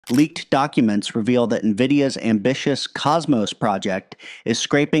Leaked documents reveal that Nvidia's ambitious Cosmos project is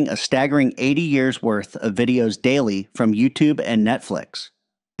scraping a staggering 80 years worth of videos daily from YouTube and Netflix.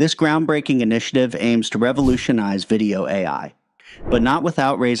 This groundbreaking initiative aims to revolutionize video AI, but not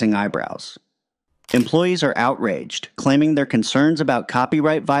without raising eyebrows. Employees are outraged, claiming their concerns about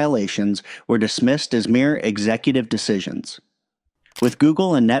copyright violations were dismissed as mere executive decisions. With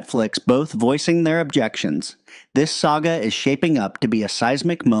Google and Netflix both voicing their objections, this saga is shaping up to be a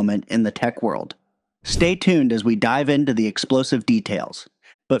seismic moment in the tech world. Stay tuned as we dive into the explosive details.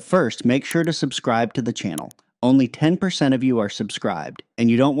 But first, make sure to subscribe to the channel. Only 10% of you are subscribed,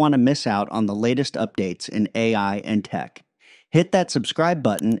 and you don't want to miss out on the latest updates in AI and tech. Hit that subscribe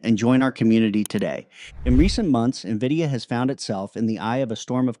button and join our community today. In recent months, Nvidia has found itself in the eye of a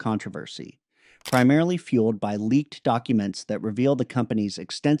storm of controversy, primarily fueled by leaked documents that reveal the company's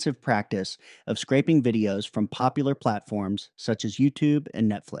extensive practice of scraping videos from popular platforms such as YouTube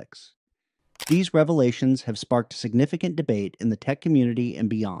and Netflix. These revelations have sparked significant debate in the tech community and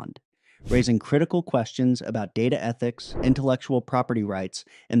beyond, raising critical questions about data ethics, intellectual property rights,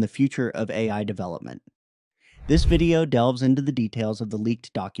 and the future of AI development. This video delves into the details of the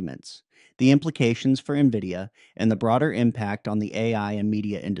leaked documents, the implications for Nvidia, and the broader impact on the AI and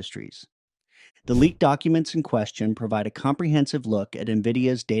media industries. The leaked documents in question provide a comprehensive look at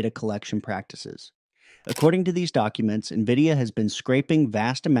Nvidia's data collection practices. According to these documents, Nvidia has been scraping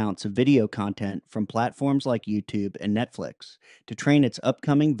vast amounts of video content from platforms like YouTube and Netflix to train its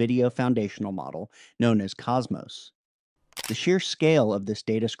upcoming video foundational model known as Cosmos. The sheer scale of this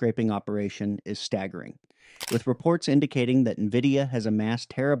data scraping operation is staggering, with reports indicating that Nvidia has amassed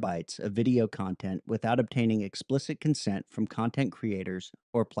terabytes of video content without obtaining explicit consent from content creators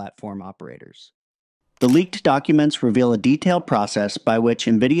or platform operators. The leaked documents reveal a detailed process by which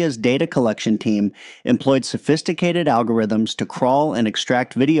Nvidia's data collection team employed sophisticated algorithms to crawl and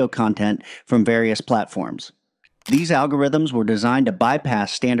extract video content from various platforms. These algorithms were designed to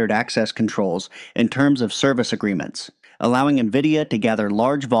bypass standard access controls in terms of service agreements, allowing Nvidia to gather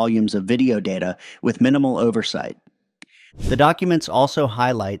large volumes of video data with minimal oversight. The documents also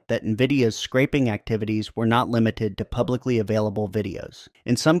highlight that Nvidia's scraping activities were not limited to publicly available videos.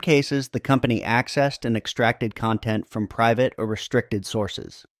 In some cases, the company accessed and extracted content from private or restricted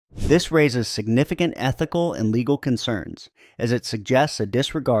sources. This raises significant ethical and legal concerns, as it suggests a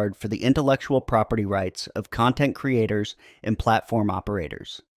disregard for the intellectual property rights of content creators and platform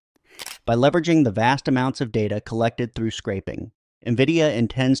operators. By leveraging the vast amounts of data collected through scraping, Nvidia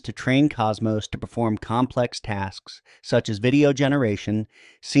intends to train Cosmos to perform complex tasks such as video generation,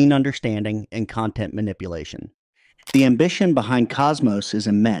 scene understanding, and content manipulation. The ambition behind Cosmos is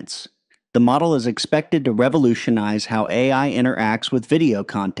immense. The model is expected to revolutionize how AI interacts with video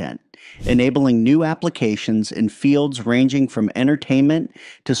content, enabling new applications in fields ranging from entertainment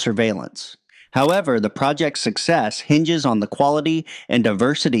to surveillance. However, the project's success hinges on the quality and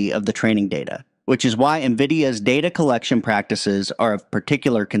diversity of the training data, which is why Nvidia's data collection practices are of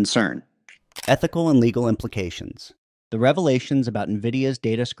particular concern. Ethical and legal implications. The revelations about Nvidia's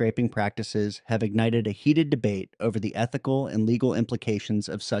data scraping practices have ignited a heated debate over the ethical and legal implications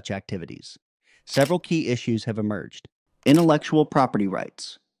of such activities. Several key issues have emerged. Intellectual property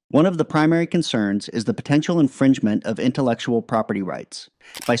rights. One of the primary concerns is the potential infringement of intellectual property rights.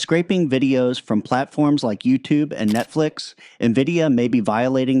 By scraping videos from platforms like YouTube and Netflix, Nvidia may be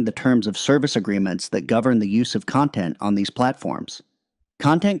violating the terms of service agreements that govern the use of content on these platforms.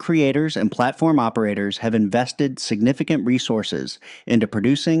 Content creators and platform operators have invested significant resources into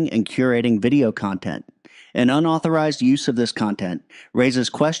producing and curating video content. An unauthorized use of this content raises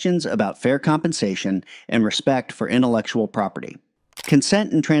questions about fair compensation and respect for intellectual property.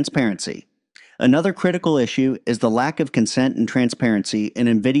 Consent and transparency. Another critical issue is the lack of consent and transparency in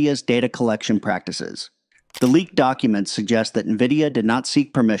Nvidia's data collection practices. The leaked documents suggest that Nvidia did not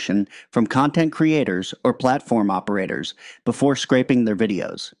seek permission from content creators or platform operators before scraping their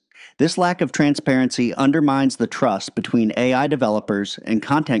videos. This lack of transparency undermines the trust between AI developers and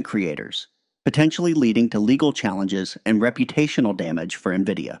content creators, potentially leading to legal challenges and reputational damage for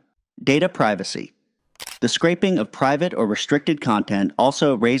Nvidia. Data privacy. The scraping of private or restricted content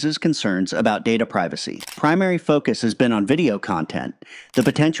also raises concerns about data privacy. Primary focus has been on video content. The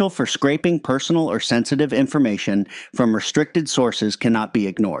potential for scraping personal or sensitive information from restricted sources cannot be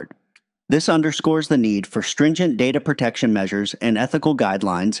ignored. This underscores the need for stringent data protection measures and ethical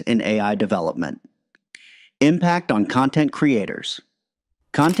guidelines in AI development. Impact on content creators.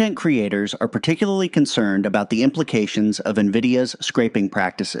 Content creators are particularly concerned about the implications of Nvidia's scraping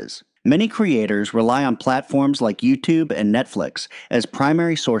practices. Many creators rely on platforms like YouTube and Netflix as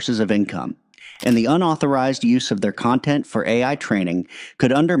primary sources of income. and the unauthorized use of their content for AI training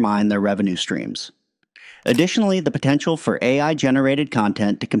could undermine their revenue streams. Additionally, the potential for AI-generated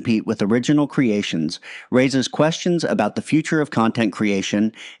content to compete with original creations raises questions about the future of content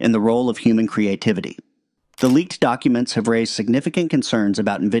creation and the role of human creativity. The leaked documents have raised significant concerns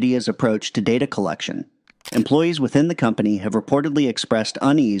about Nvidia's approach to data collection. Employees within the company have reportedly expressed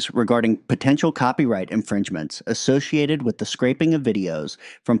unease regarding potential copyright infringements associated with the scraping of videos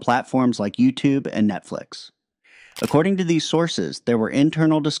from platforms like YouTube and Netflix. According to these sources, there were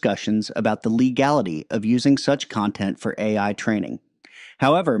internal discussions about the legality of using such content for AI training.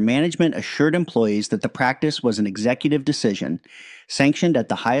 However, management assured employees that the practice was an executive decision, sanctioned at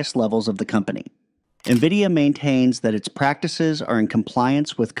the highest levels of the company. Nvidia maintains that its practices are in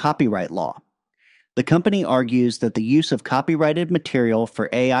compliance with copyright law. The company argues that the use of copyrighted material for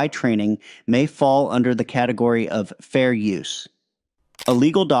AI training may fall under the category of fair use, a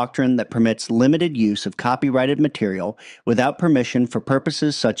legal doctrine that permits limited use of copyrighted material without permission for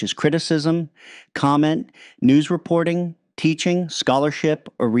purposes such as criticism, comment, news reporting, teaching, scholarship,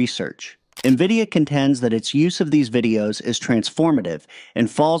 or research. Nvidia contends that its use of these videos is transformative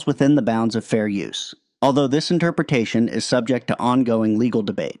and falls within the bounds of fair use, although this interpretation is subject to ongoing legal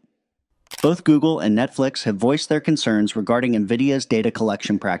debate. Both Google and Netflix have voiced their concerns regarding Nvidia's data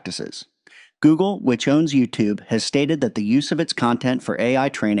collection practices. Google, which owns YouTube, has stated that the use of its content for AI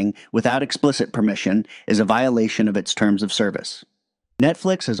training without explicit permission is a violation of its terms of service.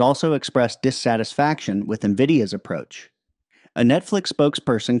 Netflix has also expressed dissatisfaction with Nvidia's approach. A Netflix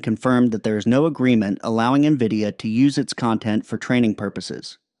spokesperson confirmed that there is no agreement allowing Nvidia to use its content for training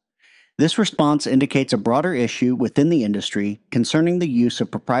purposes. This response indicates a broader issue within the industry concerning the use of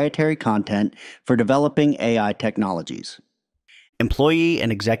proprietary content for developing AI technologies. Employee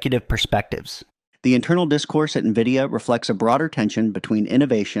and executive perspectives. The internal discourse at Nvidia reflects a broader tension between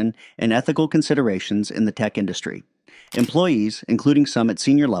innovation and ethical considerations in the tech industry. Employees, including some at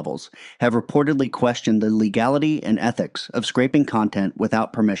senior levels, have reportedly questioned the legality and ethics of scraping content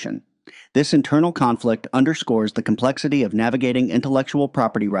without permission. This internal conflict underscores the complexity of navigating intellectual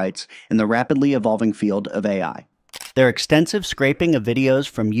property rights in the rapidly evolving field of AI. Their extensive scraping of videos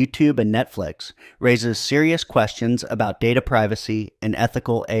from YouTube and Netflix raises serious questions about data privacy and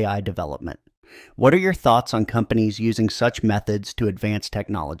ethical AI development. What are your thoughts on companies using such methods to advance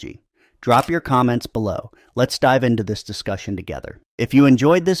technology? Drop your comments below. Let's dive into this discussion together. If you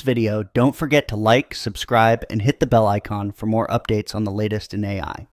enjoyed this video, don't forget to like, subscribe, and hit the bell icon for more updates on the latest in AI.